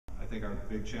think our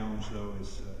big challenge, though,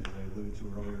 is, as I alluded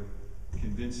to earlier,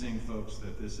 convincing folks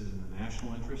that this is in the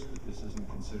national interest, that this isn't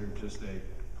considered just a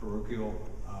parochial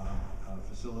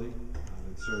facility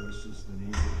that services the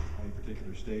needs of a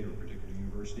particular state or a particular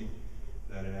university,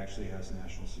 that it actually has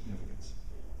national significance.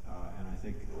 And I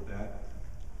think that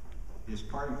is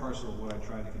part and parcel of what I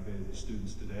tried to convey to the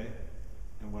students today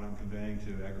and what I'm conveying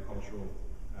to agricultural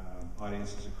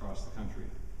audiences across the country.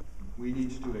 We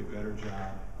need to do a better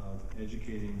job of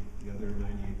educating the other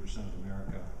 98% of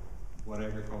America what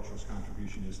agriculture's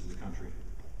contribution is to the country.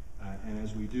 And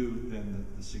as we do, then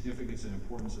the significance and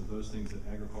importance of those things that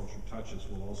agriculture touches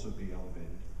will also be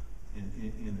elevated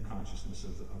in the consciousness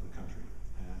of the country.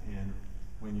 And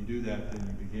when you do that, then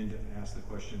you begin to ask the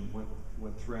question,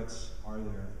 what threats are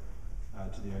there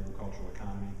to the agricultural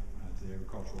economy, to the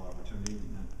agricultural opportunity,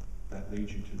 and that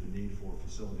leads you to the need for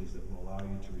facilities that will allow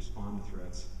you to respond to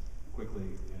threats quickly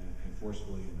and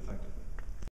forcefully and effectively.